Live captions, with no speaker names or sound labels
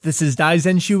This is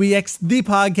Daizenshu EX, the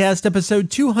podcast,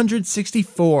 episode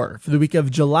 264 for the week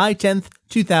of July 10th,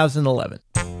 2011.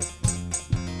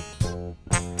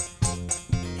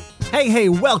 Hey,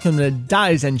 welcome to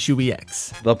Daizenshu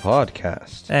EX, the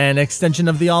podcast, an extension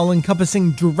of the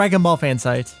all-encompassing Dragon Ball fan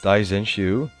site,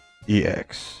 Daizenshu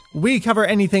EX. We cover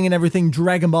anything and everything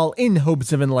Dragon Ball in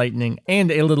hopes of enlightening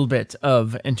and a little bit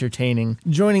of entertaining.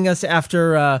 Joining us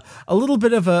after a little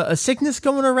bit of a sickness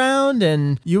going around,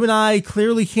 and you and I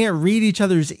clearly can't read each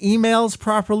other's emails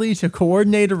properly to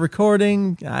coordinate a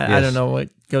recording. I don't know what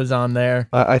goes on there.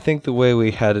 I think the way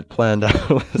we had it planned out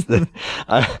was that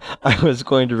I was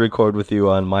going to record with you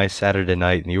on my Saturday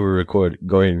night, and you were going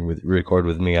to record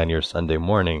with me on your Sunday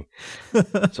morning.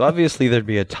 So obviously there'd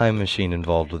be a time machine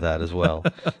involved with that as well.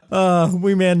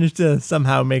 We managed to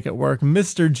somehow make it work.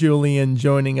 Mr. Julian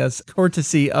joining us,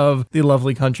 courtesy of the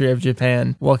lovely country of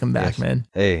Japan. Welcome back, man.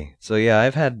 Hey, so yeah,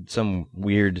 I've had some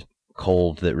weird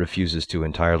cold that refuses to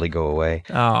entirely go away.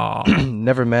 Oh.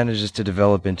 Never manages to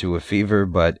develop into a fever,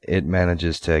 but it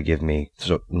manages to give me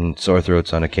sore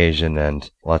throats on occasion and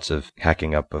lots of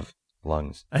hacking up of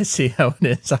lungs. I see how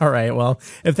it is. All right. Well,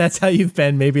 if that's how you've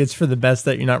been, maybe it's for the best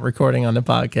that you're not recording on the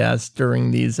podcast during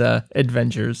these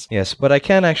adventures. Yes, but I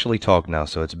can actually talk now,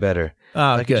 so it's better.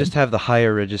 Oh, I could just have the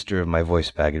higher register of my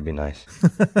voice back. It'd be nice.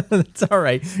 That's all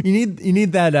right. You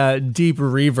need that deep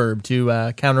reverb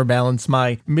to counterbalance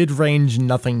my mid-range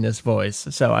nothingness voice.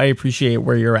 So I appreciate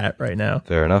where you're at right now.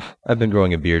 Fair enough. I've been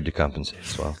growing a beard to compensate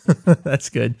as well. That's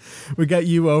good. We got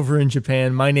you over in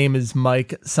Japan. My name is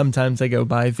Mike. Sometimes I go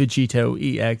by Vegito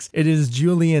EX. It is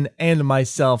Julian and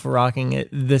myself rocking it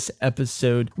this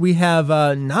episode. We have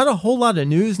not a whole lot of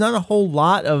news, not a whole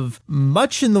lot of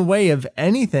much in the way of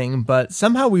anything, but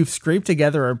somehow we've scraped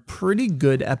together a pretty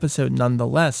good episode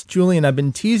nonetheless. Julian, I've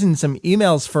been teasing some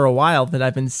emails for a while that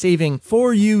I've been saving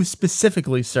for you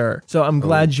specifically, sir. So I'm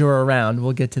glad you're around.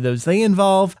 We'll get to those. They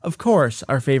involve, of course,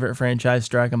 our favorite franchise,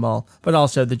 Dragon Ball, but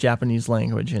also the Japanese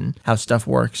language and how stuff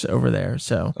works over there.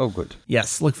 So, good.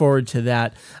 Yes, look forward to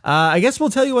that. I guess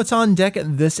we'll tell you what's on deck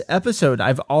this episode.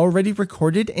 I've already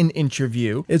recorded an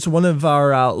interview. It's one of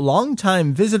our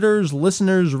longtime visitors,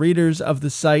 listeners, readers of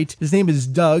the site. His name is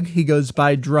Doug. He goes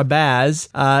by Drabaz.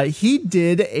 He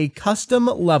did a custom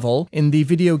level in the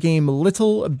video game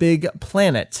Little Big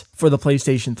Planet for the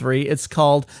PlayStation 3. It's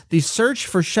called The Search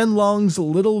for Shenlong's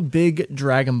Little Big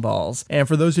Dragon Balls. And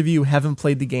for those of you who haven't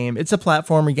played the game, it's a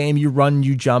platformer game. You run,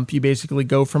 you jump, you basically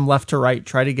go from left to right,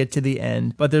 try to get to the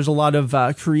end. But there's a lot of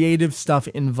creative stuff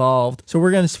involved. So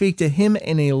we're going to speak to him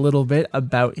in a little bit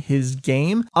about his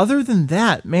game. Other than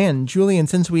that, man, Julian,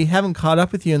 since we haven't caught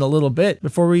up with you in a little bit,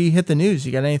 before we hit the news,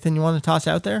 you got anything you want to toss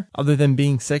out there other than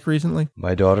being sick recently?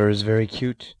 My daughter is very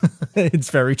cute.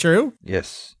 It's very true.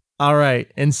 Yes. All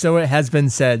right. And so it has been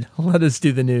said. Let us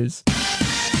do the news.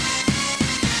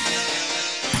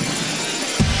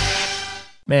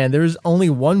 Man, there's only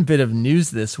one bit of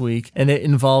news this week, and it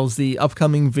involves the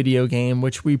upcoming video game,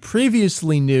 which we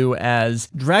previously knew as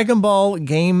Dragon Ball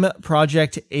Game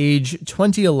Project Age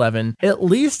 2011. At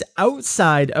least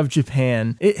outside of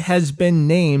Japan, it has been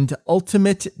named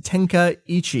Ultimate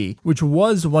Tenkaichi, which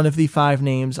was one of the 5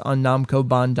 names on Namco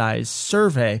Bandai's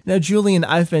survey. Now, Julian,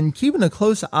 I've been keeping a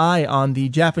close eye on the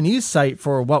Japanese site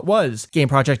for what was Game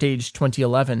Project Age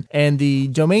 2011, and the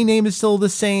domain name is still the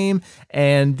same,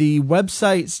 and the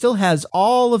website still has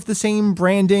all of the same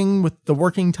branding with the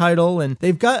working title, and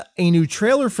they've got a new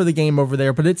trailer for the game over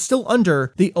there, but it's still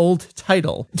under the old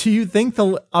title. Do you think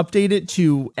they'll update it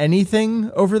to anything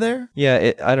over there?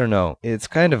 Yeah, I don't know. It's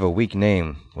kind of a weak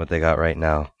name, what they got right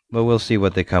now. But we'll see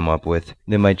what they come up with.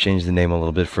 They might change the name a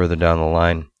little bit further down the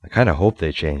line. I kind of hope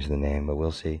they change the name, but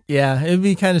we'll see. Yeah, it'd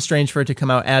be kind of strange for it to come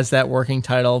out as that working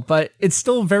title, but it's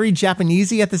still very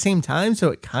Japanesey at the same time, so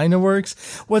it kind of works.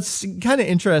 What's kind of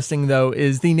interesting, though,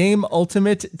 is the name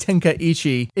Ultimate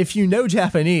Tenkaichi, if you know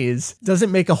Japanese,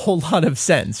 doesn't make a whole lot of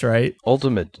sense, right?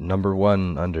 Ultimate, number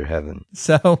 1 under heaven.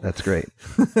 So that's great.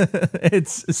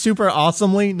 It's super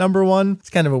awesomely number 1.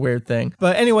 It's kind of a weird thing.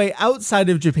 But anyway, outside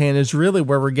of Japan is really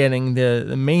where we're getting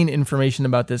the main information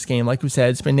about this game. Like we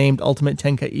said, it's been named Ultimate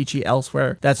Tenkaichi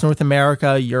elsewhere. That's North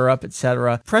America, Europe,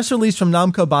 etc. Press release from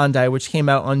Namco Bandai, which came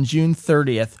out on June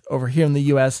 30th over here in the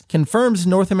US, confirms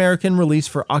North American release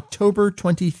for October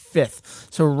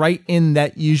 25th. So right in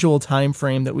that usual time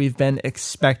frame that we've been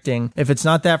expecting. If it's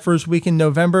not that first week in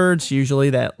November, it's usually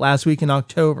that last week in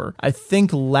October. I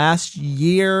think last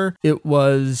year it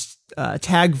was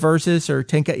Tag Versus or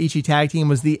Tenkaichi Tag Team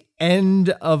was the end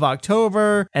of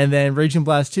October, and then Raging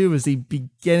Blast 2 was the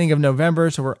beginning of November,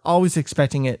 so we're always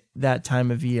expecting it that time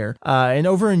of year. And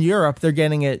over in Europe, they're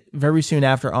getting it very soon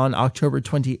after on October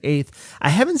 28th. I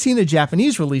haven't seen a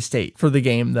Japanese release date for the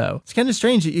game, though. It's kind of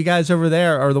strange that you guys over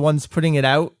there are the ones putting it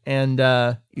out, and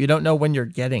you don't know when you're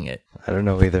getting it. I don't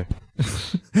know either.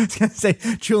 I was going to say,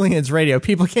 Julian's radio.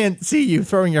 People can't see you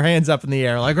throwing your hands up in the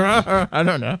air like, I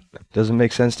don't know. Doesn't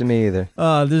make sense to me either.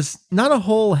 There's not a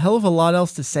whole hell of a lot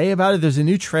else to say about it. There's a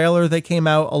new trailer that came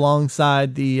out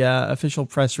alongside the official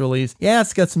press release. Yeah,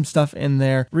 it's got some stuff in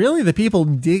there. Really, the people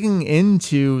digging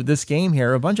into this game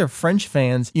here, a bunch of French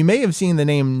fans. You may have seen the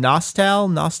name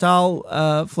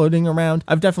Nostal floating around.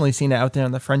 I've definitely seen it out there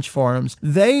on the French forums.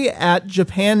 They, at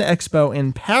Japan Expo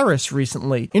in Paris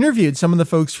recently, interviewed some of the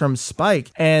folks from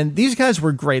Spike, and these guys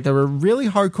were great. They were really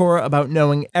hardcore about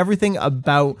knowing everything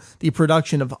about the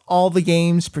production of all the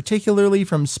games, particularly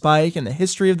from Spike and the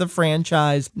history of the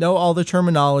franchise, know all the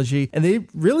terminology, and they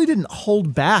really didn't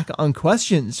hold back on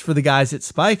questions for the guys at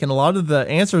Spike, and a lot of the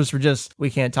answers were just, we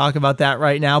can't talk about that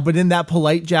right now, but in that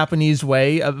polite Japanese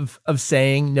way of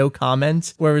saying no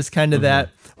comment, whereas kind of that,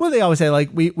 well, they always say, like,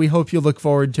 we hope you look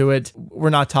forward to it. We're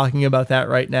not talking about that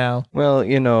right now. Well,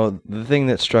 the thing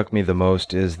that struck me the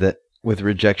most is that with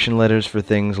rejection letters for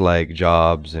things like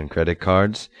jobs and credit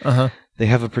cards, they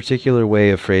have a particular way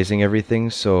of phrasing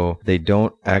everything, so they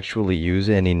don't actually use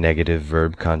any negative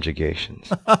verb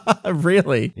conjugations.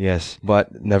 Really? Yes,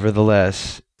 but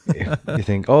nevertheless, if you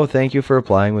think, oh, thank you for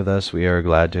applying with us. We are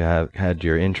glad to have had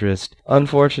your interest.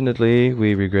 Unfortunately,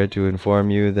 we regret to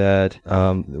inform you that,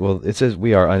 it says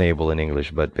we are unable in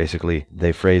English, but basically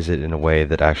they phrase it in a way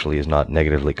that actually is not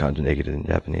negatively conjugated in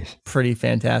Japanese. Pretty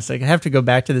fantastic. I have to go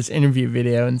back to this interview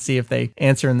video and see if they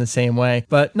answer in the same way.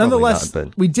 But nonetheless,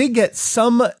 we did get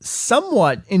some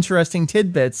somewhat interesting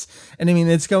tidbits. And I mean,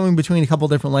 it's going between a couple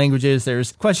different languages.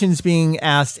 There's questions being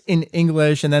asked in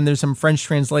English, and then there's some French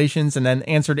translations, and then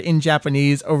answered in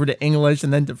Japanese over to English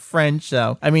and then to French.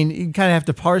 So, I mean, you kind of have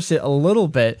to parse it a little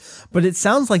bit, but it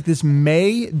sounds like this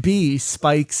may be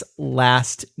Spike's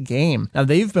last game. Now,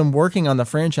 they've been working on the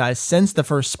franchise since the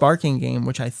first Sparking game,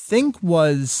 which I think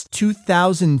was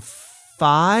 2005.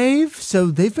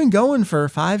 So they've been going for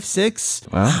 5, 6.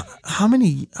 Wow. How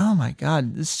many? Oh my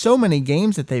God. There's so many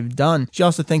games that they've done. You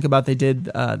also think about they did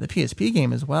the PSP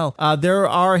game as well. There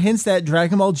are hints that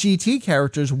Dragon Ball GT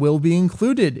characters will be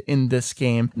included in this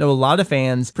game. I know a lot of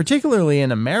fans, particularly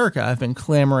in America, have been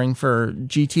clamoring for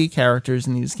GT characters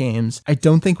in these games. I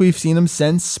don't think we've seen them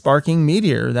since Sparking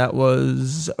Meteor. That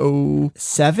was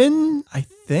 2007, I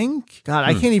think. God,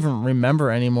 I can't even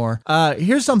remember anymore.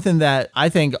 Here's something that I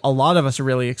think a lot of us are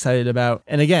really excited about.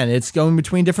 And again, it's going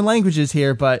between different languages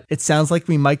here, but it sounds like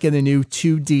we might get a new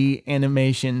 2D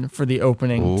animation for the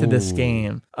opening to this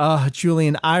game.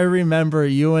 Julian, I remember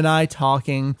you and I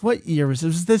talking, what year was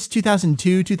this? Was this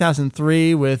 2002,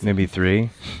 2003 with maybe 3?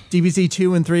 DBZ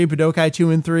 2 and 3, Budokai 2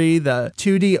 and 3, the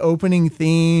 2D opening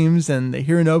themes and the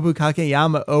Hironobu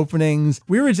Kakeyama openings.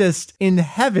 We were just in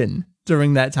heaven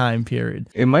during that time period.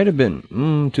 It might have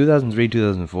been 2003,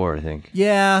 2004, I think.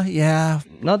 Yeah.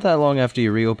 Not that long after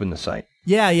you reopened the site.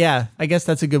 Yeah. I guess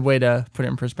that's a good way to put it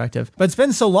in perspective. But it's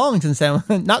been so long since then,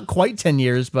 not quite 10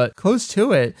 years, but close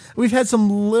to it. We've had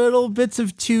some little bits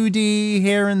of 2D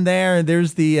here and there.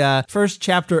 There's the first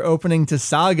chapter opening to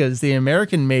Sagas, the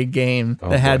American-made game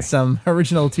that had some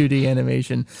original 2D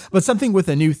animation. But something with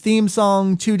a new theme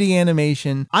song, 2D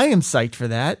animation. I am psyched for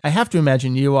that. I have to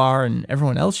imagine you are, and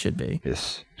everyone else should be.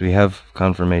 Yes. Do we have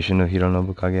confirmation of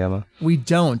Hironobu Kageyama? We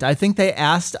don't. I think they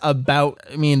asked about,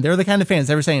 I mean, they're the kind of fans,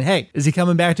 they were saying, hey, is he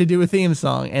coming back to do a theme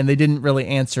song? And they didn't really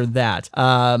answer that.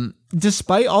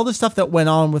 Despite all the stuff that went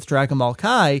on with Dragon Ball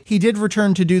Kai, he did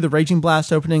return to do the Raging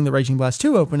Blast opening, the Raging Blast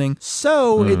 2 opening.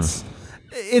 So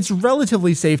it's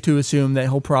relatively safe to assume that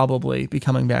he'll probably be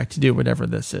coming back to do whatever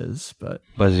this is. But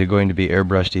is he going to be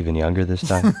airbrushed even younger this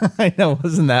time? I know,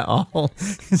 wasn't that awful?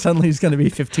 Suddenly he's going to be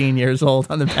 15 years old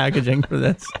on the packaging for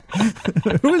this.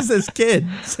 Who is this kid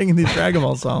singing these Dragon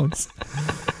Ball songs?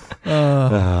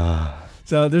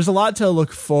 So there's a lot to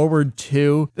look forward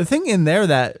to. The thing in there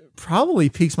that probably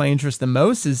piques my interest the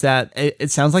most is that it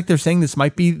sounds like they're saying this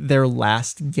might be their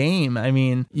last game. I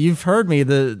mean, you've heard me,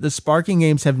 the Sparking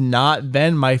games have not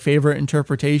been my favorite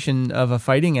interpretation of a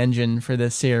fighting engine for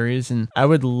this series, and I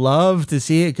would love to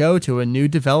see it go to a new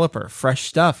developer, fresh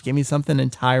stuff. Give me something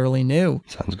entirely new.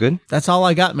 Sounds good. That's all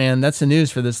I got, man. That's the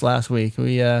news for this last week.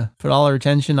 We put all our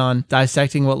attention on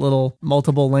dissecting what little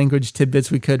multiple language tidbits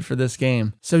we could for this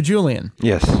game. So, Julian.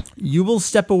 Yes. You will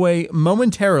step away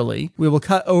momentarily. We will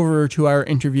cut over over to our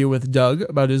interview with Doug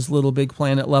about his Little Big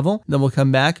Planet level. Then we'll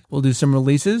come back, we'll do some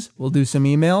releases, we'll do some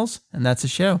emails, and that's a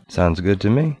show. Sounds good to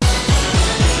me.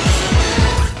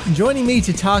 Joining me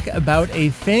to talk about a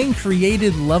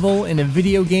fan-created level in a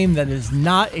video game that is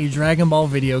not a Dragon Ball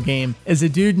video game is a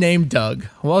dude named Doug.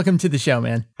 Welcome to the show,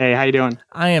 man. Hey, how you doing?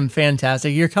 I am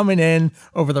fantastic. You're coming in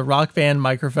over the Rock Band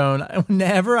microphone.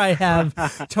 Whenever I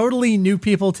have totally new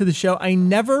people to the show, I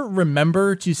never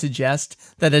remember to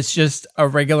suggest that it's just a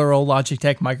regular old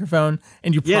Logitech microphone,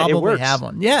 and you probably have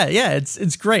one. Yeah,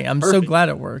 it's great. I'm so glad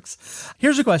it works.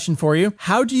 Here's a question for you.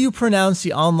 How do you pronounce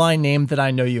the online name that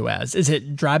I know you as? Is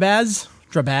it Drabaz?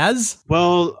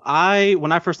 Well,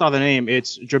 when I first saw the name,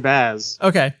 it's Drabaz.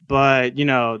 Okay. But,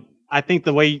 I think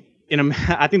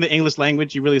I think the English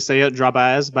language, you really say it,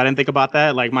 Drabaz, but I didn't think about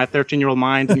that. Like, my 13-year-old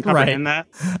mind didn't comprehend that.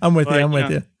 I'm with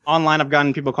you. Online, I've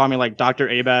gotten people call me, like, Dr.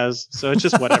 Abaz, so it's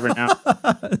just whatever now.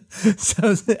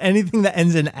 So anything that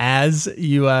ends in as,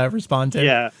 you respond to?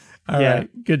 Yeah. All right.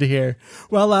 Good to hear.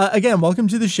 Well, again, welcome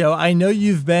to the show. I know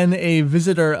you've been a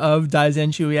visitor of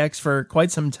Daizenshuu EX for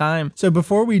quite some time. So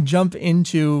before we jump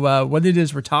into what it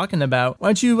is we're talking about, why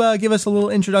don't you give us a little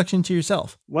introduction to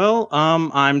yourself? Well,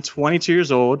 I'm 22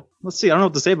 years old. Let's see. I don't know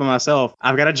what to say about myself.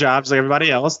 I've got a job just like everybody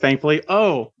else, thankfully.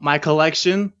 Oh, my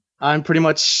collection. I'm pretty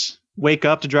much wake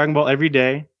up to Dragon Ball every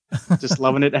day. Just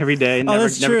loving it every day. Never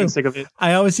getting sick of it.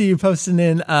 I always see you posting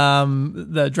in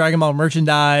the Dragon Ball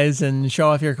merchandise and show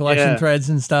off your collection threads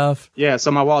and stuff. Yeah,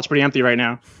 so my wallet's pretty empty right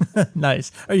now.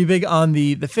 Nice. Are you big on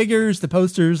the figures, the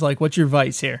posters? Like, what's your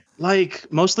vice here? Like,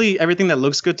 mostly everything that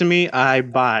looks good to me, I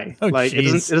buy.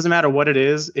 It doesn't matter what it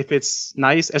is. If it's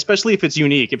nice, especially if it's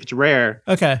unique, if it's rare.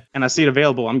 Okay. And I see it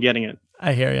available, I'm getting it.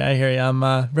 I hear you.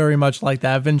 I'm very much like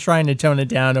that. I've been trying to tone it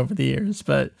down over the years,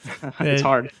 but it's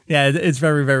hard. Yeah, it's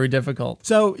very, very difficult.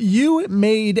 So you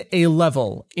made a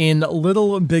level in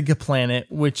Little Big Planet,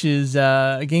 which is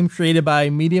a game created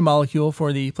by Media Molecule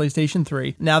for the PlayStation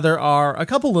 3. Now, there are a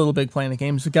couple Little Big Planet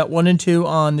games. We've got 1 and 2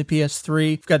 on the PS3.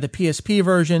 We've got the PSP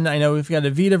version. I know we've got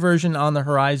a Vita version on the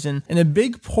horizon. And a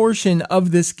big portion of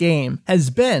this game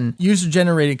has been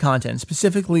user-generated content,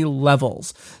 specifically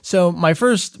levels. So my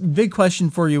first big question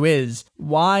for you is,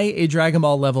 why a Dragon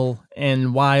Ball level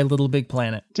and why Little Big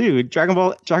Planet? Dude, Dragon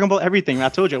Ball everything. I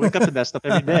told you, I wake up to that stuff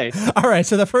every day. All right,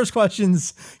 so the first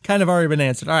question's kind of already been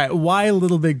answered. All right, why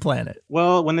Little Big Planet?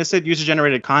 Well, when they said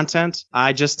user-generated content,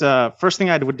 I just, first thing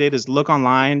I did is look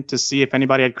online to see if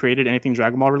anybody had created anything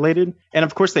Dragon Ball related. And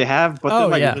of course they have, but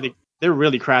they're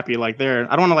really crappy. Like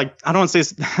I don't want to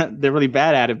say they're really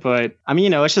bad at it, but I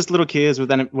mean, it's just little kids who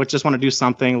just want to do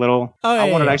something little. I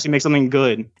wanted to actually make something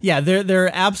good. Yeah, they're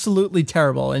absolutely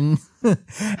terrible. And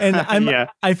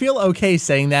I feel okay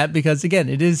saying that because again,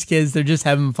 it is kids. They're just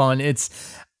having fun.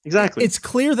 Exactly. It's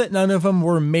clear that none of them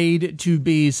were made to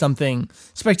be something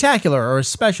spectacular or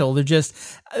special.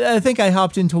 I think I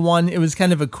hopped into one. It was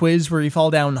kind of a quiz where you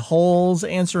fall down holes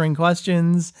answering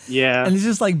questions. Yeah. And it's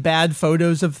just like bad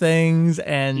photos of things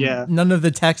and none of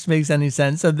the text makes any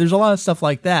sense. So there's a lot of stuff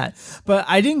like that. But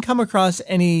I didn't come across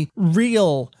any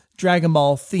real Dragon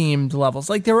Ball themed levels.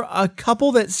 Like there were a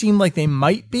couple that seemed like they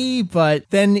might be, but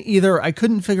then either I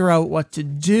couldn't figure out what to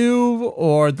do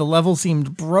or the level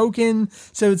seemed broken.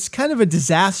 So it's kind of a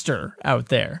disaster out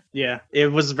there. Yeah, it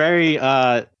was very,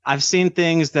 I've seen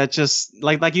things that just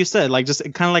like you said, like just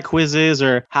kind of like quizzes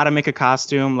or how to make a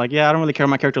costume. Like, I don't really care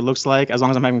what my character looks like as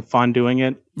long as I'm having fun doing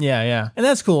it. Yeah. And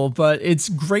that's cool, but it's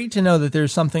great to know that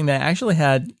there's something that actually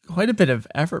had quite a bit of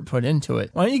effort put into it.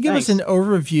 Why don't you give us an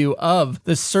overview of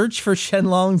the search for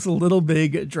Shenlong's Little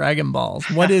Big Dragon Balls?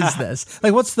 What is this?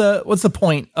 Like, what's the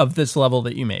point of this level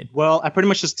that you made? Well, I pretty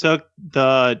much just took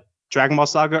the Dragon Ball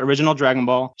Saga, original Dragon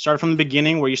Ball. Started from the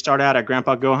beginning where you start out at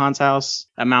Grandpa Gohan's house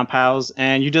at Mount Pao's,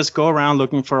 and you just go around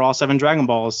looking for all 7 Dragon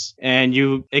Balls. And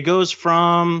it goes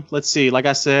from, let's see, like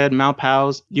I said, Mount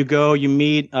Pao's. You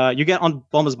meet, you get on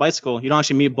Bulma's bicycle. You don't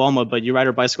actually meet Bulma, but you ride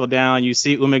her bicycle down. You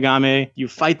see Umegame. You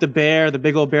fight the bear, the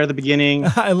big old bear at the beginning.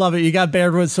 I love it. You got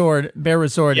Bear with Sword in there.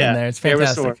 It's fantastic. Bear with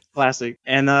Sword, classic.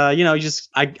 And,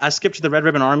 I skipped to the Red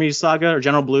Ribbon Army Saga or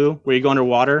General Blue where you go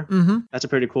underwater. Mm-hmm. That's a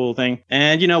pretty cool thing.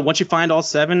 And, once you find all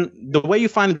 7, the way you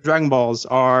find the Dragon Balls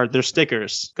are they're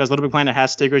stickers, because Little Big Planet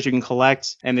has stickers you can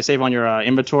collect and they save on your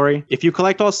inventory. If you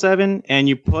collect all 7 and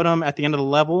you put them at the end of the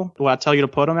level where I tell you to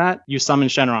put them at, you summon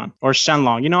Shenron or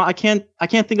Shenlong. I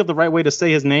can't think of the right way to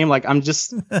say his name. Like I'm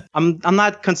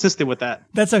not consistent with that.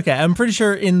 That's okay. I'm pretty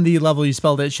sure in the level you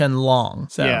spelled it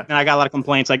Shenlong. So yeah, and I got a lot of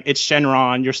complaints like it's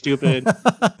Shenron, you're stupid.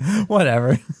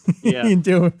 Whatever. Yeah. You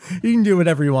can do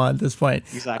whatever you want at this point.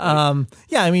 Exactly.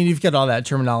 Yeah, I mean you've got all that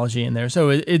terminology terminology in there. So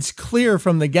it's clear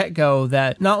from the get-go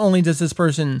that not only does this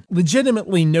person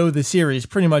legitimately know the series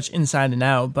pretty much inside and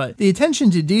out, but the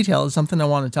attention to detail is something I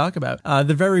want to talk about.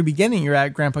 The very beginning, you're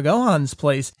at Grandpa Gohan's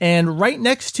place, and right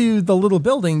next to the little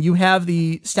building, you have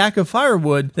the stack of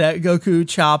firewood that Goku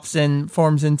chops and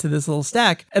forms into this little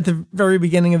stack at the very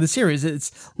beginning of the series.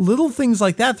 It's little things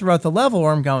like that throughout the level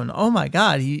where I'm going, oh my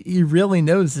God, he really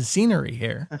knows the scenery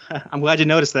here. I'm glad you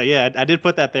noticed that. Yeah, I did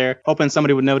put that there, hoping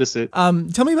somebody would notice it.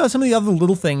 Tell me about some of the other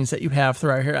little things that you have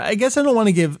throughout here. I guess I don't want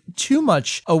to give too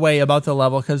much away about the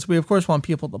level because we, of course, want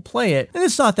people to play it. And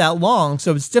it's not that long,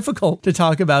 so it's difficult to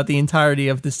talk about the entirety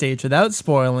of the stage without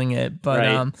spoiling it. But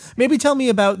right. Maybe tell me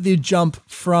about the jump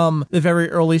from the very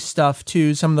early stuff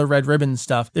to some of the Red Ribbon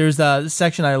stuff. There's a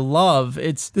section I love.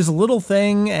 It's this little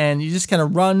thing, and you just kind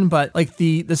of run, but like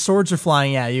the swords are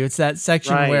flying at you. It's that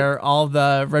section right. where all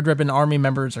the Red Ribbon Army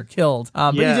members are killed.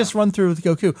 But you just run through with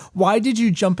Goku. Why did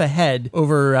you jump ahead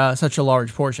over such a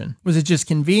large portion? Was it just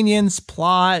convenience,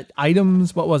 plot,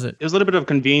 items? What was it? It was a little bit of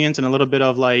convenience and a little bit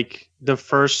of like the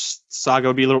first saga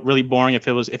would be really boring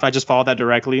if I just followed that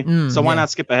directly. So why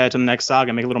not skip ahead to the next saga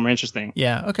and make it a little more interesting?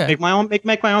 Yeah, okay. Make my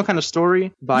own kind of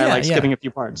story by skipping a few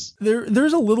parts.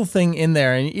 There's a little thing in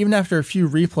there, and even after a few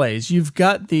replays, you've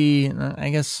got the, I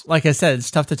guess, like I said, it's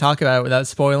tough to talk about it without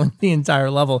spoiling the entire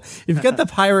level. You've got the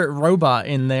pirate robot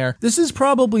in there. This is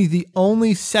probably the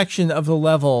only section of the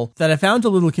level that I found a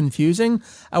little confusing.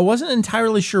 I wasn't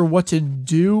entirely sure what to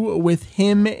do with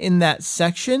him in that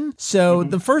section. So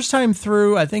the first time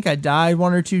through, I think I died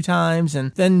one or two times,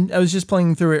 and then I was just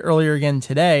playing through it earlier again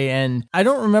today, and I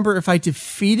don't remember if I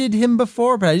defeated him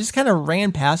before, but I just kind of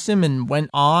ran past him and went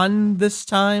on this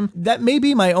time. That may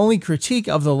be my only critique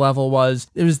of the level. Was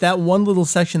there was that one little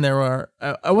section there where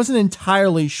I wasn't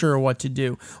entirely sure what to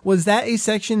do. Was that a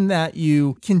section that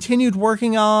you continued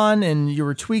working on and you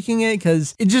were tweaking it?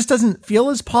 Because it just doesn't feel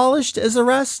as polished as the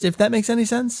rest, if that makes any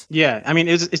sense. Yeah, I mean,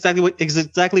 it's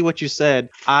exactly what you said.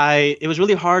 It was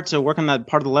really hard to work on that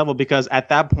part of the level because at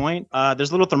that point, there's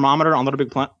a little thermometer on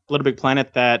Little Big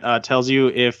Planet that tells you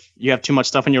if you have too much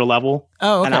stuff in your level.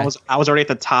 Oh, okay. And I was already at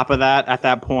the top of that at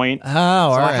that point. Oh,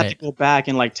 all right. I had to go back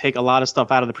and like take a lot of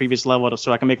stuff out of the previous level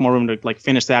so I can make more room to like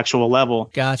finish the actual level.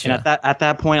 Gotcha. And at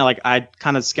that point, like I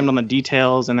kind of skimmed on the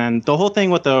details, and then the whole thing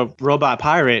with the robot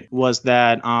pirate was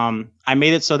that I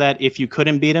made it so that if you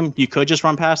couldn't beat him, you could just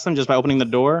run past them just by opening the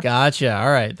door. Gotcha.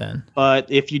 All right, then.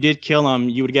 But if you did kill him,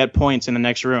 you would get points in the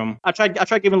next room. I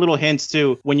tried giving little hints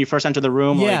too when you first enter the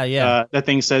room. The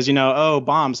thing says, oh,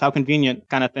 bombs, how convenient,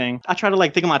 kind of thing. I try to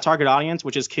like think of my target audience,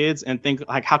 which is kids, and think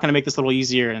like, how can I make this a little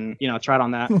easier, and try it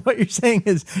on that. What you're saying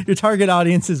is your target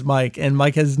audience is Mike, and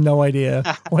Mike has no idea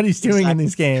what he's doing in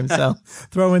these games. So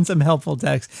throw in some helpful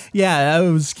text. Yeah, I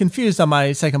was confused on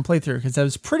my second playthrough because I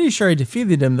was pretty sure I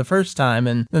defeated him the first time,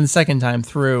 and then the second time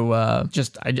through, I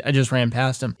just ran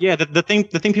past him. Yeah, the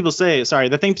thing people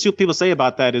say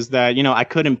about that is that I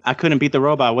couldn't beat the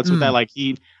robot. What's with that? Like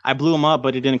I blew him up,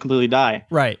 but he didn't completely die.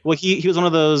 Right. Well, he was one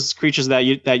of those creatures that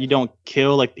you don't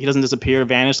kill. Like he doesn't disappear,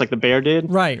 vanish like the bear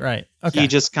did. Right. Okay. He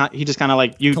just kind of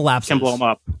like you collapses. Can blow him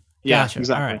up. Yeah, gotcha.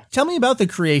 Exactly. All right. Tell me about the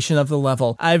creation of the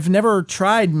level. I've never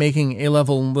tried making a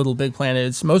level in Little Big Planet.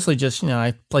 It's mostly just,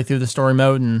 I play through the story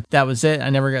mode and that was it. I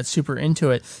never got super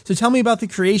into it. So tell me about the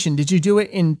creation. Did you do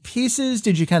it in pieces?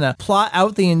 Did you kind of plot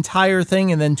out the entire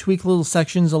thing and then tweak little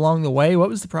sections along the way? What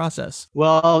was the process?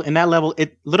 Well, in that level,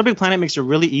 Little Big Planet makes it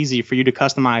really easy for you to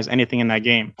customize anything in that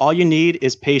game. All you need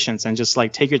is patience and just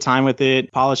like take your time with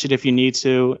it, polish it if you need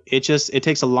to. It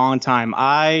takes a long time.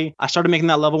 I started making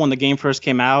that level when the game first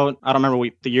came out. I don't remember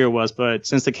what the year was, but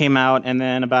since it came out, and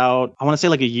then about, I want to say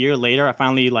like a year later, I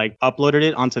finally like uploaded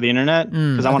it onto the internet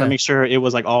because I want to make sure it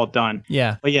was like all done.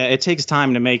 Yeah. But yeah, it takes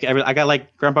time to make I got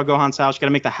like Grandpa Gohan's house. You got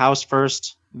to make the house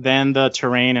first, then the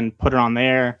terrain, and put it on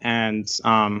there, and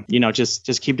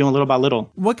just keep doing little by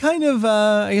little. What kind of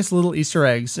little Easter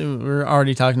eggs? We're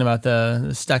already talking about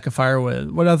the stack of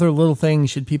firewood. What other little things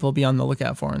should people be on the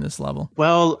lookout for in this level?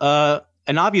 Well,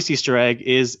 an obvious Easter egg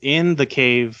is in the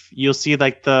cave. You'll see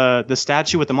like the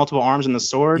statue with the multiple arms and the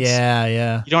swords.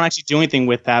 Yeah. You don't actually do anything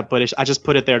with that, but I just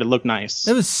put it there to look nice.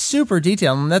 It was super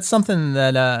detailed, and that's something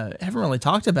that I haven't really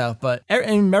talked about. But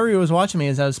Mary was watching me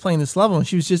as I was playing this level, and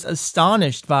she was just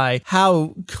astonished by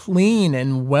how clean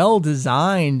and well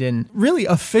designed and really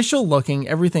official looking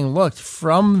everything looked,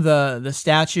 from the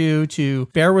statue to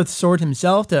Bear with Sword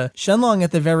himself to Shenlong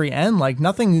at the very end. Like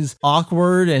nothing's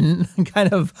awkward and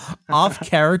kind of off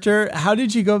character. How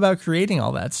did you go about creating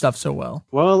all that stuff so well?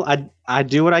 Well, I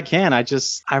do what I can.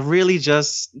 I really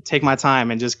just take my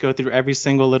time and just go through every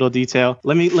single little detail.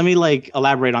 Let me like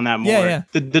elaborate on that more. Yeah.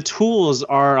 The tools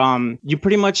are you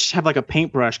pretty much have like a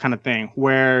paintbrush kind of thing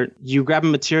where you grab a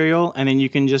material and then you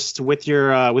can just with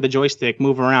your with a joystick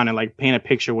move around and like paint a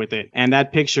picture with it. And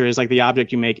that picture is like the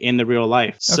object you make in the real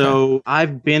life. So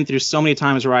I've been through so many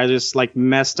times where I just like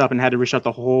messed up and had to restart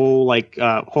the whole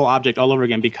whole object all over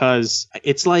again, because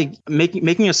it's like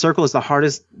making a circle is the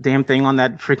hardest damn thing on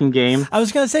that freaking game. I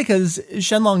was going to say, because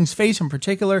Shenlong's face in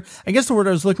particular, I guess the word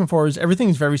I was looking for is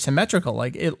everything's very symmetrical.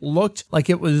 Like, it looked like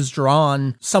it was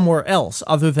drawn somewhere else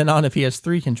other than on a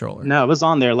PS3 controller. No, it was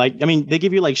on there. Like, I mean, they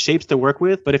give you like shapes to work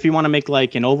with, but if you want to make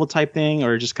like an oval type thing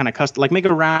or just kind of custom, like make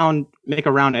a round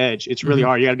edge, it's really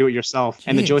hard. You got to do it yourself. Jeez.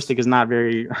 And the joystick is not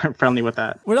very friendly with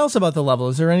that. What else about the level?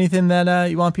 Is there anything that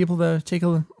you want people to take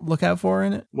a look out for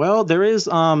in it? Well, there is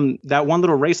that one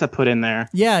little race I put in there.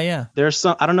 Yeah. There's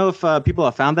some, I don't know if people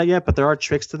have found that yet, but there are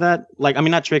tricks to that. Like, I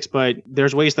mean, not tricks, but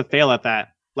there's ways to fail at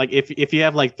that. Like if you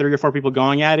have like 3 or 4 people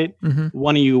going at it,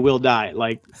 one of you will die.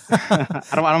 Like I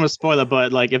don't want to spoil it,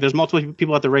 but like if there's multiple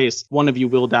people at the race, one of you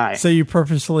will die. So you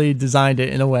purposely designed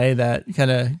it in a way that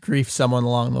kind of griefs someone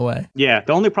along the way. Yeah.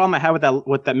 The only problem I have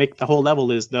with that make the whole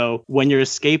level is though when you're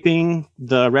escaping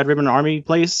the Red Ribbon Army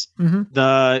place,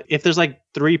 if there's like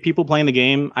 3 people playing the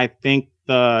game, I think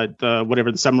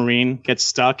the submarine gets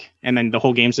stuck and then the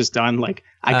whole game's just done. Like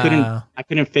I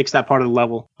couldn't fix that part of the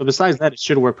level. But besides that, it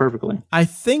should work perfectly. I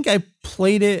think I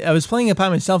was playing it by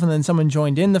myself and then someone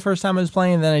joined in the first time I was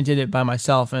playing, and then I did it by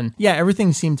myself. And yeah,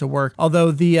 everything seemed to work.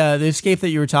 Although the escape that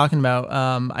you were talking about,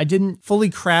 I didn't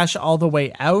fully crash all the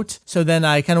way out. So then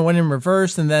I kind of went in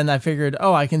reverse, and then I figured,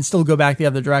 I can still go back the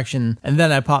other direction. And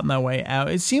then I popped my way out.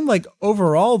 It seemed like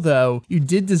overall though, you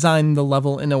did design the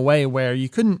level in a way where you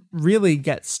couldn't really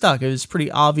get stuck. It was pretty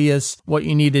obvious what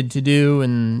you needed to do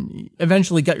and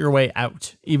eventually got your way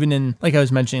out. Even in, like I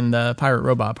was mentioning, the pirate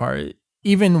robot part.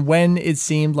 Even when it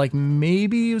seemed like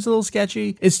maybe it was a little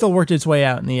sketchy, it still worked its way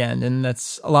out in the end. And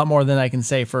that's a lot more than I can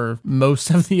say for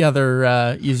most of the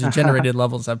other user-generated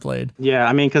levels I've played. Yeah,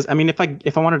 I mean, if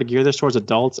I wanted to gear this towards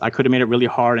adults, I could have made it really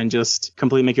hard and just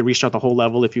completely make you restart the whole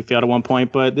level if you failed at one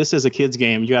point. But this is a kid's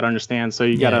game. You got to understand. So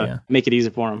you got to make it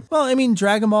easy for them. Well, I mean,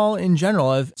 Dragon Ball in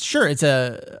general, sure, it's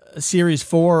a series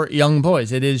for young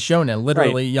boys. It is shonen,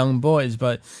 literally young boys.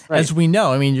 But as we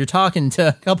know, I mean, you're talking to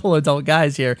a couple adult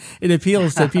guys here. It appeals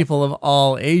to people of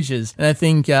all ages. And I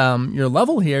think your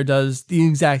level here does the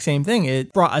exact same thing.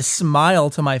 It brought a smile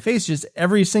to my face, just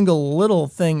every single little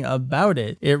thing about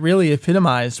it. It really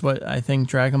epitomized what I think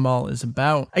Dragon Ball is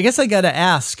about. I guess I gotta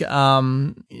ask,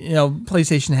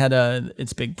 PlayStation had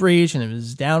its big breach and it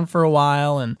was down for a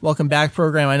while, and Welcome Back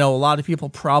program, I know a lot of people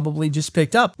probably just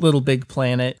picked up Little Big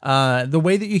Planet. The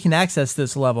way that you can access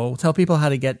this level, tell people how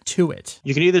to get to it.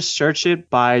 You can either search it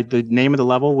by the name of the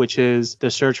level, which is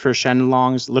the search for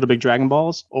Shenlong's Little Big Dragon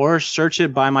Balls, or search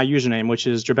it by my username, which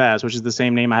is Drbaz, which is the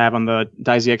same name I have on the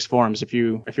DaisyX forums if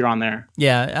you're on there.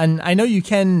 Yeah, and I know you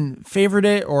can favorite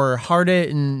it or heart it,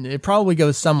 and it probably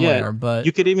goes somewhere. But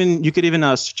you could even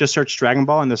just search Dragon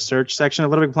Ball in the search section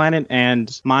of Little Big Planet, and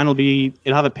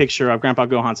it'll have a picture of Grandpa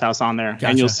Gohan's house on there,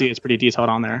 and you'll see it's pretty detailed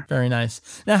on there. Very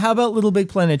nice. Now, how about Little Big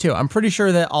Planet 2? I'm pretty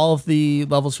sure that all of the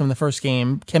levels from the first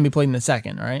game can be played in the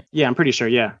second, right? Yeah, I'm pretty sure.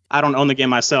 Yeah, I don't own the game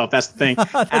myself. That's the thing.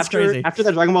 That's crazy. After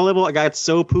that Dragon Ball level, I got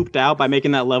so pooped out by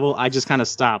making that level, I just kind of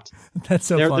stopped. That's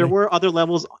so funny. There were other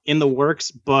levels in the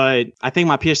works, but I think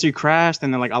my PS3 crashed,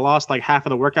 and then I lost half of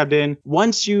the work I've done.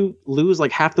 Once you lose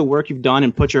half the work you've done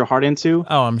and put your heart into,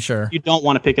 I'm sure you don't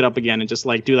want to pick it up again and just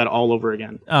do that all over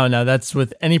again. Oh no, that's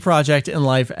with any project in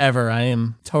life ever. I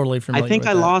am totally familiar. I think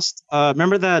I lost.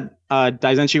 Remember that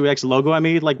Daizenshuu EX logo I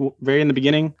made very in the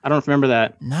beginning? I don't know if you remember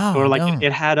that. No. Or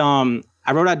it had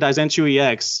I wrote out Daizenshuu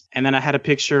EX, and then I had a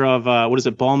picture of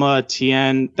Bulma,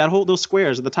 Tien, those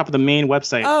squares at the top of the main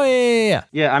website. Oh yeah.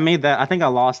 Yeah, I made that. I think I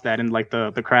lost that in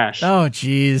the crash. Oh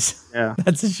jeez. Yeah,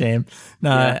 that's a shame.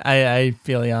 No, yeah. I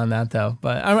feel you on that though.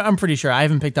 But I'm pretty sure I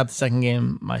haven't picked up the second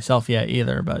game myself yet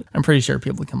either. But I'm pretty sure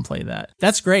people can play that.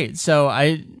 That's great. So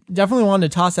I definitely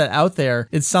wanted to toss that out there.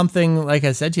 It's something, like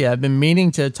I said to you, I've been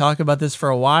meaning to talk about this for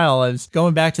a while. I was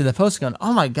going back to the post going,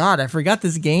 oh my God, I forgot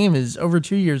this game is over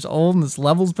 2 years old and this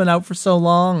level's been out for so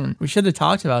long. And we should have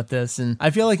talked about this. And I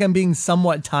feel like I'm being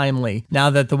somewhat timely now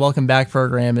that the Welcome Back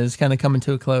program is kind of coming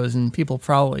to a close and people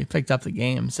probably picked up the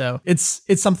game. So it's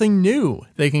something new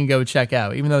they can go check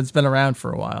out, even though it's been around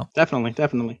for a while.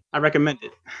 Definitely. I recommend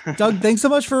it. Doug, thanks so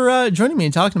much for joining me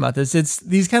and talking about this. It's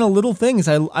these kind of little things.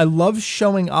 I love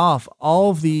showing off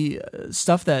all of the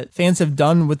stuff that fans have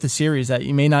done with the series that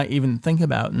you may not even think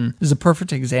about. And there's a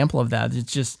perfect example of that.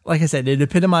 It's just, like I said, it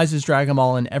epitomizes Dragon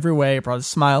Ball in every way, It brought a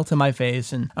smile to my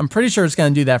face, and I'm pretty sure it's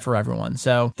going to do that for everyone.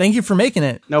 So thank you for making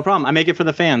it. No problem. I make it for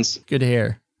the fans. Good to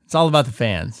hear. It's all about the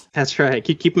fans. That's right.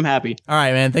 Keep them happy. All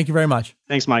right, man. Thank you very much.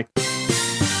 Thanks, Mike.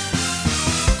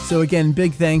 So again,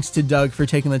 big thanks to Doug for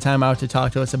taking the time out to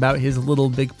talk to us about his Little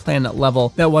Big Planet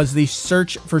level. That was the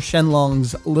Search for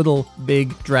Shenlong's Little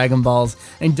Big Dragon Balls.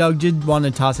 And Doug did want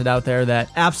to toss it out there that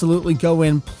absolutely go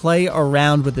in, play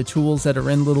around with the tools that are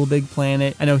in Little Big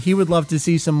Planet. I know he would love to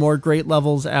see some more great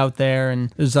levels out there, and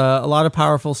there's a lot of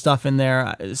powerful stuff in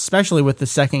there, especially with the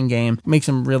second game. Make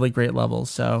some really great levels.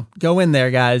 So go in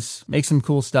there, guys. Make some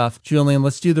cool stuff. Julian,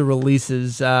 let's do the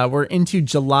releases. We're into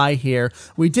July here.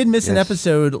 We did miss an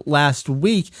episode last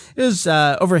week. It was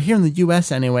over here in the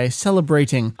US anyway,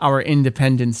 celebrating our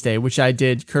Independence Day, which I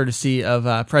did courtesy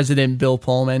of President Bill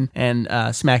Pullman and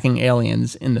smacking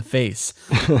aliens in the face.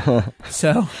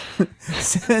 So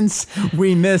since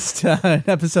we missed an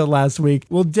episode last week,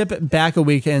 we'll dip it back a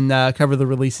week and cover the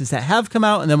releases that have come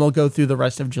out, and then we'll go through the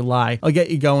rest of July. I'll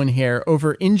get you going here.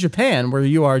 Over in Japan, where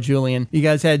you are, Julian, you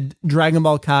guys had Dragon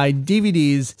Ball Kai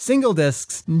DVDs, single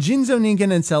discs, Jinzo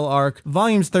Ningen and Cell Arc,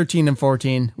 volumes 13 and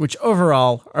 14, which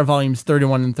overall are volumes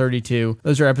 31 and 32.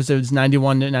 Those are episodes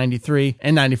 91 to 93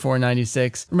 and 94 and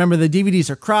 96. Remember, the DVDs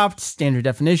are cropped, standard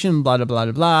definition, blah, blah, blah,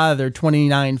 blah, blah. They're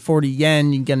 29, 40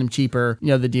 yen. You can get them cheaper. You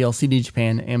know, the deal, CD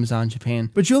Japan, Amazon Japan.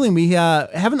 But Julian, we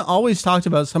haven't always talked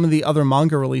about some of the other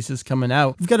manga releases coming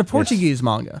out. We've got a Portuguese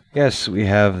manga. Yes, we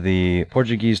have the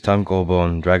Portuguese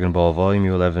Tankobon Dragon Ball Volume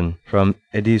 11 from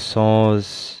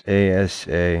Edições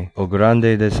ASA, O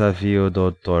Grande Desafio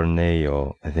do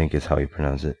Torneio, I think is how you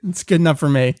pronounce it. It's good enough for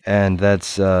me. And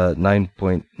that's 9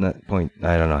 point,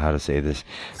 I don't know how to say this,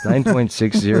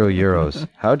 9.60 euros.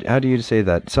 How do you say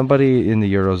that? Somebody in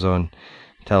the Eurozone,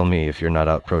 tell me if you're not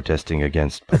out protesting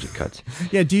against budget cuts.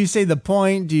 Yeah, do you say the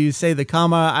point? Do you say the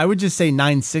comma? I would just say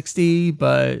 960,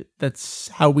 but that's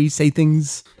how we say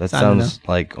things. That sounds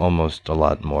like almost a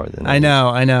lot more than I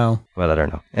know. Well, I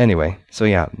don't know. Anyway, so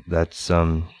yeah, that's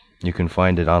you can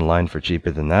find it online for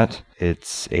cheaper than that.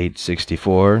 It's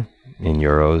 8.64 in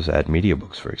euros at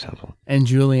MediaBooks, for example. And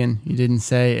Julian, you didn't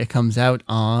say it comes out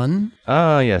on?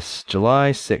 Yes,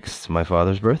 July 6th, my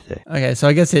father's birthday. Okay, so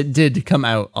I guess it did come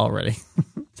out already.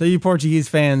 So you Portuguese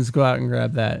fans, go out and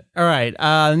grab that. All right,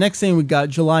 the next thing we got,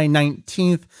 July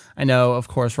 19th. I know, of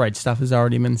course, Right Stuff has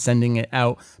already been sending it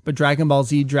out, but Dragon Ball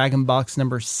Z Dragon Box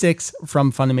number 6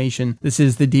 from Funimation. This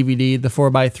is the DVD, the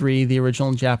 4x3, the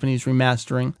original Japanese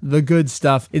remastering, the good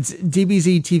stuff. It's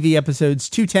DBZ TV episodes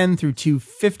 210 through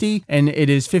 250, and it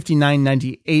is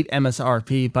 $59.98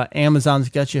 MSRP, but Amazon's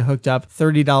got you hooked up,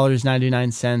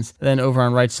 $30.99. Then over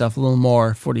on Right Stuff, a little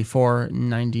more,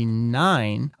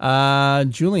 $44.99.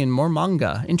 Julian, more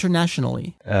manga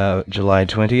internationally. July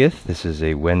 20th, this is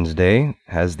a Wednesday,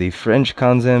 has the French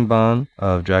Kanzenban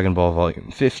of Dragon Ball Volume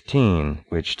 15,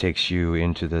 which takes you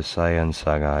into the Saiyan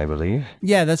Saga, I believe.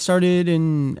 Yeah, that started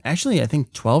in, actually, I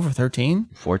think 12 or 13.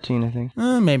 14, I think.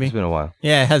 Maybe. It's been a while.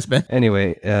 Yeah, it has been.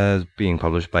 Anyway, being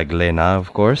published by Glénat,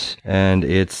 of course, and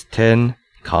it's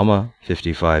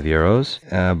 10.55 euros,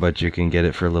 but you can get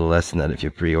it for a little less than that if you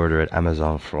pre-order at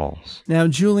Amazon France. Now,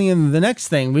 Julian, the next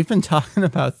thing, we've been talking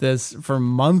about this for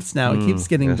months now. It keeps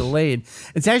getting delayed.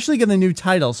 It's actually got a new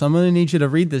title, so I'm going to need you to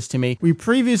read this to me. We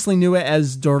previously knew it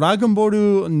as Dragon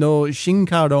Boru no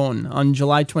Shinkaron on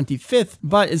July 25th,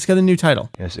 but it's got a new title.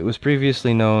 Yes, it was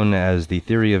previously known as The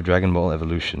Theory of Dragon Ball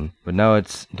Evolution, but now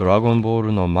it's Dragon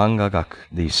Boru no Mangagak,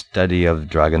 the study of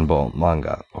Dragon Ball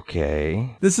manga.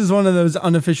 Okay. This is one of those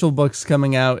unofficial books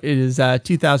coming out. It is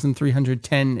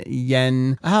 2,310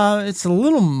 yen. It's a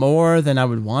little more than I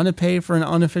would want to pay for an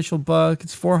unofficial book.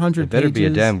 It's 400 It better pages. be a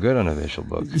damn good unofficial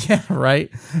book. Yeah, right.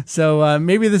 So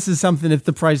maybe this is something, if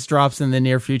the price drops in the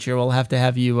near future, we'll have to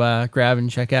have you grab and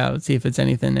check out, see if it's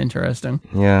anything interesting.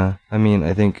 Yeah, I mean,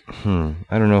 I think,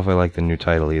 I don't know if I like the new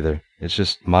title either. It's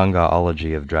just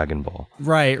Mangaology of Dragon Ball.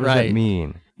 Right, What does that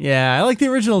mean? Yeah, I like the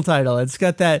original title. It's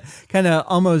got that kind of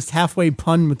almost halfway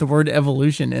pun with the word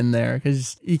evolution in there,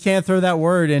 because you can't throw that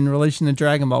word in relation to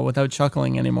Dragon Ball without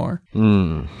chuckling anymore.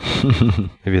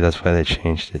 Maybe that's why they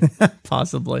changed it.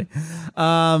 Possibly.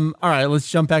 All right,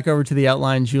 let's jump back over to the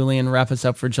outline, Julian. Wrap us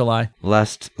up for July.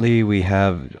 Lastly, we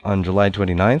have on July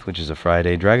 29th, which is a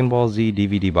Friday, Dragon Ball Z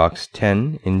DVD Box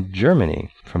 10 in Germany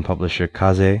from publisher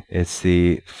Kaze. It's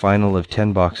the final of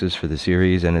 10 boxes for the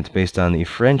series, and it's based on the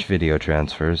French video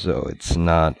transfer, so it's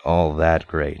not all that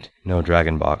great. No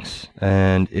Dragon Box.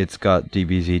 And it's got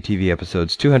DBZ TV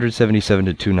episodes 277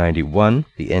 to 291,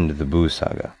 the end of the Buu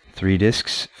saga. 3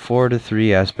 discs,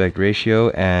 4:3 aspect ratio,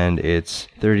 and it's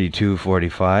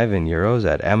 32.45 in euros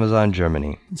at Amazon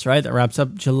Germany. That's right, that wraps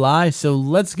up July, so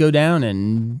let's go down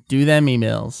and do them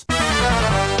emails.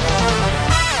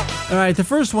 All right, the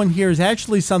first one here is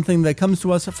actually something that comes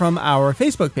to us from our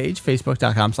Facebook page,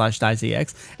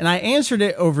 facebook.com/DieZX, and I answered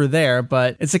it over there,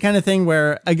 but it's the kind of thing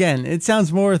where, again, it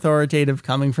sounds more authoritative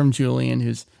coming from Julian,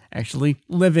 who's actually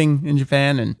living in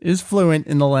Japan and is fluent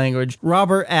in the language.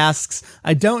 Robert asks,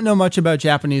 I don't know much about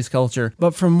Japanese culture,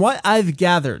 but from what I've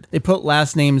gathered, they put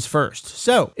last names first.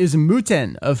 So, is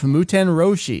Muten of Muten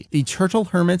Roshi the Turtle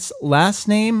Hermit's last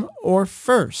name or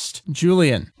first?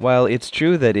 Julian. While it's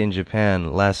true that in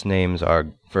Japan, last names are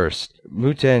first,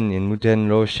 Muten in Muten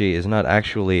Roshi is not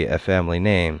actually a family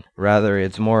name. Rather,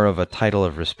 it's more of a title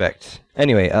of respect.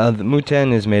 Anyway, the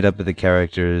Muten is made up of the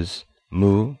characters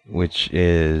Mu, which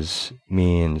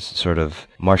means sort of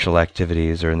martial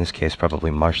activities, or in this case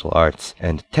probably martial arts,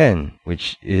 and Ten,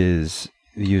 which is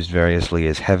used variously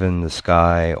as heaven, the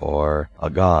sky, or a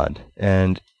god.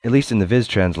 And at least in the Viz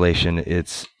translation,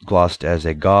 it's glossed as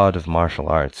a god of martial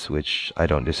arts, which I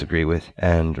don't disagree with.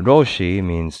 And Roshi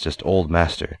means just old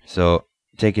master. So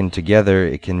taken together,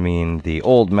 it can mean the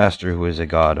old master who is a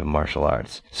god of martial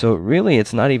arts. So really,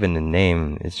 it's not even a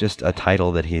name, it's just a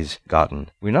title that he's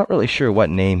gotten. We're not really sure what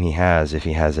name he has, if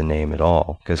he has a name at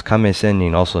all, because Kame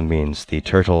Sennin also means the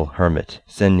turtle hermit,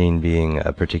 Sennin being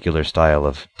a particular style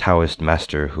of Taoist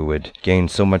master who would gain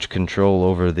so much control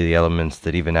over the elements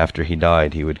that even after he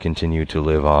died, he would continue to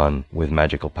live on with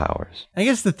magical powers. I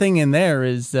guess the thing in there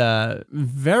is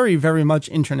very, very much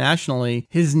internationally,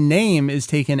 his name is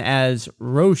taken as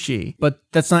Roshi, but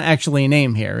that's not actually a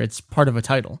name here. It's part of a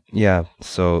title. Yeah,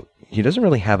 so he doesn't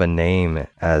really have a name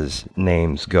as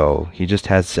names go. He just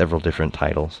has several different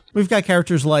titles. We've got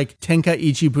characters like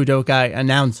Tenkaichi Budokai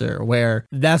Announcer, where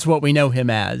that's what we know him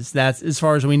as. That's, as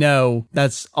far as we know,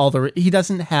 that's all he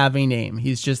doesn't have a name.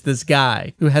 He's just this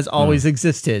guy who has always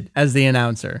existed as the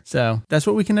announcer. So that's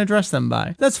what we can address them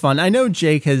by. That's fun. I know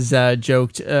Jake has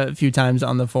joked a few times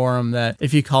on the forum that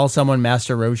if you call someone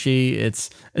Master Roshi, it's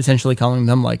essentially calling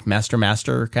them like Master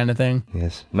kind of thing.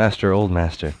 Yes, Master, Old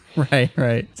Master.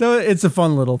 Right. So it's a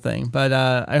fun little thing, but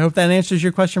I hope that answers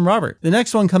your question, Robert. The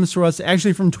next one comes to us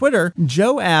actually from Twitter.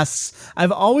 Joe asks,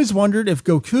 I've always wondered if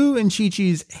Goku and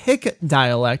Chi-Chi's Hick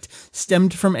dialect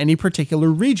stemmed from any particular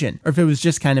region, or if it was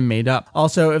just kind of made up.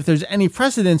 Also, if there's any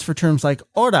precedence for terms like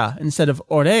ora instead of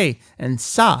ore and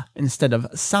sa instead of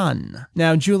san.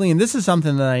 Now, Julian, this is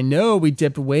something that I know we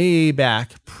dipped way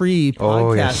back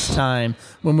pre-podcast time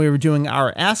when we were doing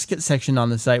our Ask It section on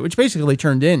the site, which basically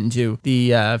turned into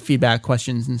the feedback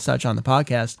questions and such on the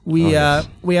podcast. We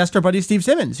asked our buddy Steve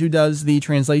Simmons, who does the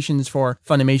translations for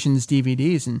Funimation's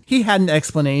DVDs, and he had an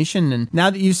explanation. And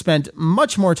now that you've spent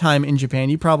much more time in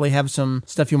Japan, you probably have some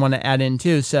stuff you want to add in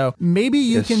too. So maybe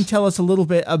you can tell us a little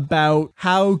bit about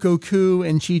how Goku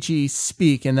and Chi-Chi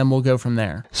speak, and then we'll go from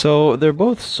there. So they're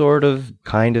both sort of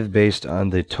kind of based on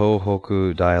the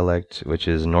Tohoku dialect, which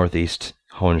is northeast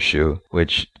Honshu,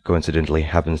 which coincidentally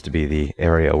happens to be the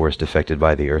area worst affected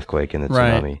by the earthquake and the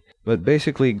tsunami. Right. But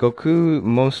basically, Goku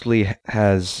mostly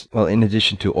has, well, in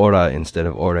addition to ora instead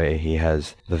of ore, he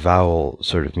has the vowel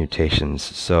sort of mutations.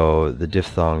 So the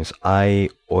diphthongs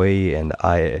I, oi, and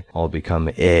I all become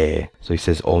e. So he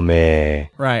says ome.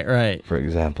 Right. For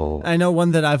example. I know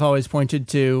one that I've always pointed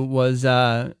to was,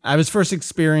 I was first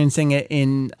experiencing it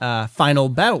in Final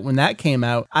Bout when that came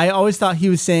out. I always thought he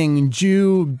was saying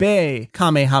Ju Be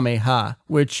Kamehameha,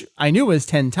 which I knew was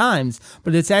 10 times,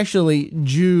 but it's actually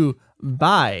Ju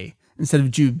Bai instead of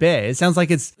Jubei. It sounds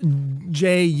like it's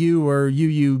J-U or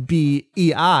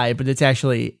U-U-B-E-I, but it's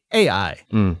actually A-I.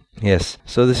 Yes.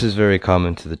 So this is very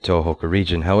common to the Tohoku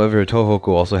region. However, Tohoku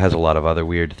also has a lot of other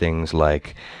weird things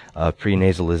like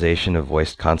prenasalization of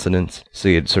voiced consonants. So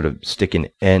you'd sort of stick an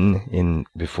N in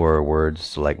before words.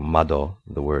 So like mado,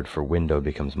 the word for window,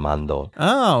 becomes mando.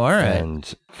 Oh, all right.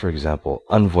 And for example,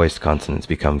 unvoiced consonants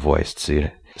become voiced. So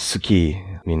you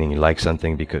suki, meaning you like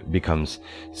something, becomes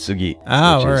sugi,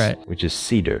 which is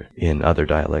cedar in other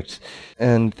dialects.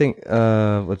 And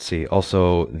let's see,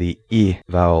 also the I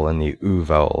vowel and the U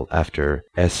vowel after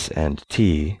S and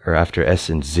T, or after S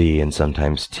and Z, and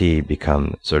sometimes T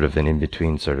become sort of an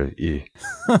in-between sort of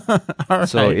I.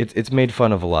 So it's made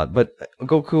fun of a lot. But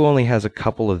Goku only has a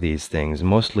couple of these things,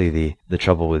 mostly the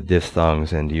trouble with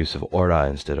diphthongs and use of ora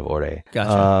instead of ore.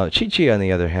 Gotcha. Chi-Chi, on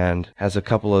the other hand, has a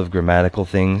couple of grammatical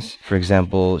things. For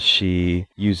example, she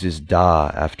uses da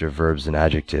after verbs and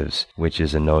adjectives, which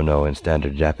is a no-no in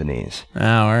standard Japanese. Oh,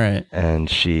 all right. And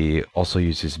she also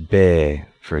uses be,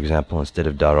 for example, instead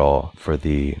of daro for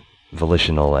the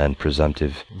volitional and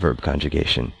presumptive verb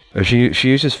conjugation. She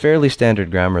uses fairly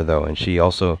standard grammar, though, and she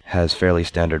also has fairly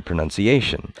standard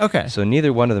pronunciation. Okay. So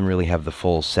neither one of them really have the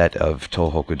full set of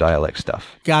Tohoku dialect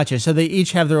stuff. Gotcha. So they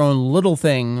each have their own little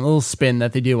thing, little spin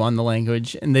that they do on the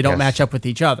language, and they don't match up with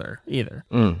each other either.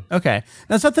 Okay.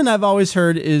 Now, something I've always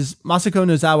heard is Masako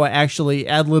Nozawa actually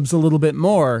ad-libs a little bit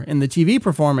more in the TV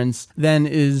performance than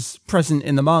is present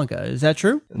in the manga. Is that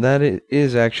true? That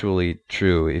is actually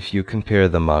true. If you compare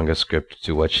the manga script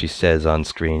to what she says on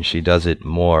screen, she does it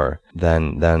more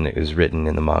than is written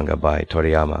in the manga by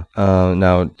Toriyama.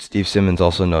 Now, Steve Simmons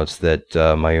also notes that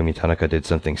Mayumi Tanaka did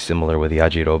something similar with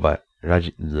Yajirobe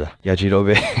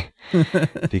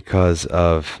because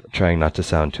of trying not to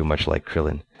sound too much like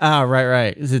Krillin. Ah,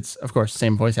 right. It's, of course,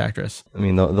 same voice actress. I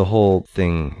mean, the whole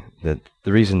thing, that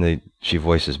the reason that she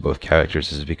voices both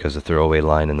characters is because a throwaway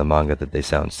line in the manga that they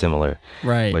sound similar.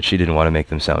 Right. But she didn't want to make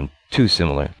them sound too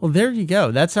similar. Well, there you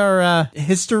go. That's our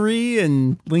history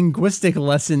and linguistic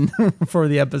lesson for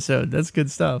the episode. That's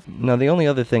good stuff. Now, the only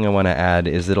other thing I want to add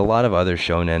is that a lot of other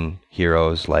shonen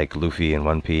heroes like Luffy in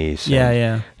One Piece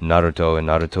and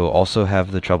Naruto also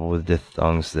have the trouble with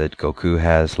diphthongs that Goku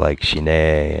has, like Shine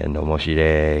and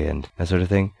Omoshire and that sort of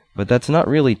thing. But that's not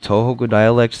really Tohoku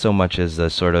dialect so much as the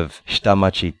sort of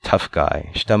Shitamachi tough guy.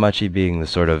 Shitamachi being the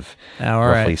sort of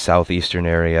roughly southeastern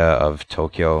area of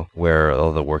Tokyo where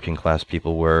all the working class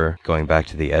people were, going back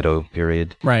to the Edo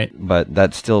period. Right. But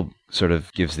that still sort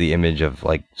of gives the image of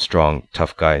like strong,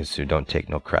 tough guys who don't take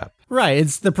no crap. Right.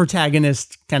 It's the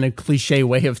protagonist kind of cliche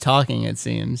way of talking, it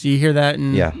seems. You hear that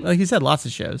in, like you said, lots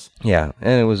of shows. Yeah.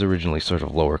 And it was originally sort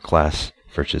of lower class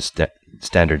versus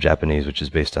standard Japanese, which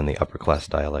is based on the upper class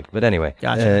dialect. But anyway,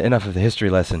 enough of the history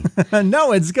lesson.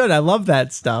 No, it's good. I love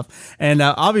that stuff. And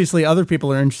obviously other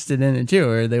people are interested in it too,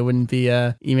 or they wouldn't be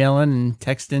emailing and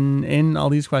texting in all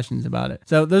these questions about it.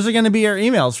 So those are going to be our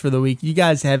emails for the week. You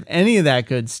guys have any of that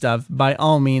good stuff, by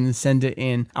all means, send it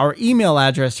in. Our email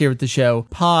address here at the show,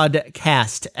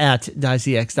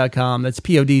 podcast@daizex.com. That's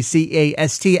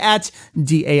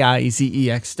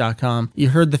podcast@daizex.com. You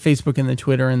heard the Facebook and the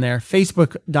Twitter in there.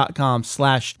 Facebook.com/DaizeX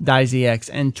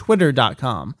and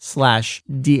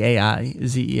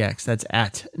Twitter.com/DAIZEX. That's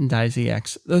at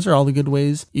DaizeX. Those are all the good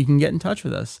ways you can get in touch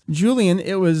with us. Julian,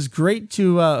 it was great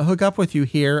to hook up with you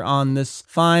here on this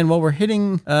fine, well, we're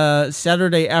hitting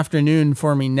Saturday afternoon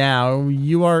for me now.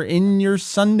 You are in your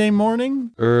Sunday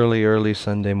morning? Early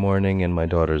Sunday morning, and my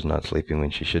daughter's not sleeping when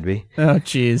she should be. Oh,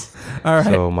 geez. All right.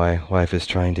 So my wife is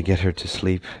trying to get her to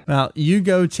sleep. Well, you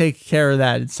go take care of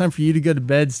that. It's time for you to go to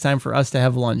bed. It's time for us to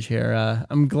have lunch here.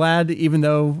 I'm glad, even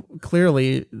though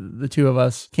clearly the two of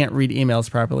us can't read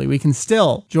emails properly, we can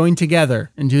still join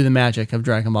together and do the magic of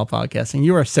Dragon Ball podcasting.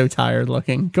 You are so tired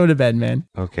looking. Go to bed, man.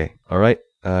 Okay. All right.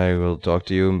 I will talk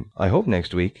to you, I hope,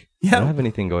 next week. Yeah. I don't have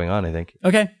anything going on, I think.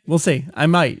 Okay. We'll see. I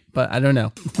might, but I don't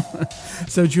know.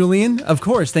 So, Julian, of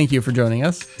course, thank you for joining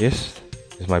us. Yes.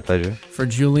 It's my pleasure. For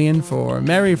Julian, for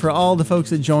Mary, for all the folks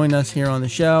that join us here on the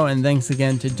show, and thanks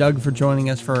again to Doug for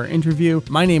joining us for our interview.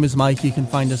 My name is Mike. You can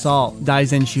find us all,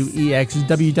 Daizenshu EX,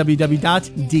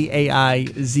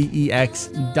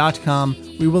 www.daizex.com.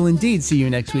 We will indeed see you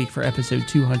next week for episode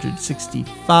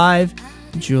 265.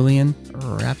 Julian,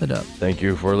 wrap it up. Thank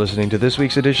you for listening to this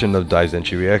week's edition of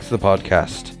Daizenshu EX, the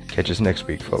podcast. Catch us next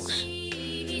week, folks.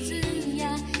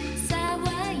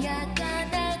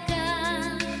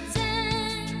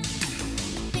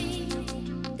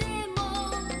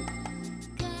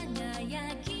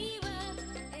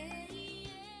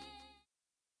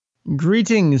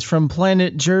 Greetings from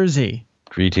planet Jersey.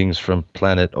 Greetings from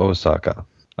planet Osaka.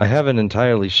 I haven't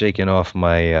entirely shaken off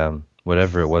my,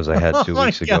 whatever it was I had 2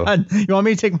 weeks ago. God. You want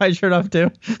me to take my shirt off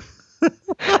too?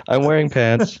 I'm wearing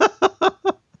pants.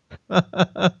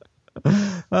 Oh,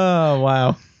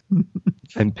 wow.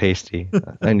 I'm pasty.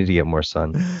 I need to get more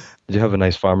sun. Did you have a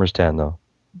nice farmer's tan, though?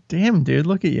 Damn, dude,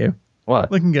 look at you. What?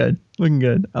 Looking good.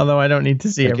 Although I don't need to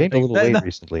see I gained a everything. little weight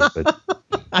recently, but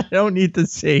I don't need to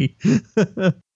see.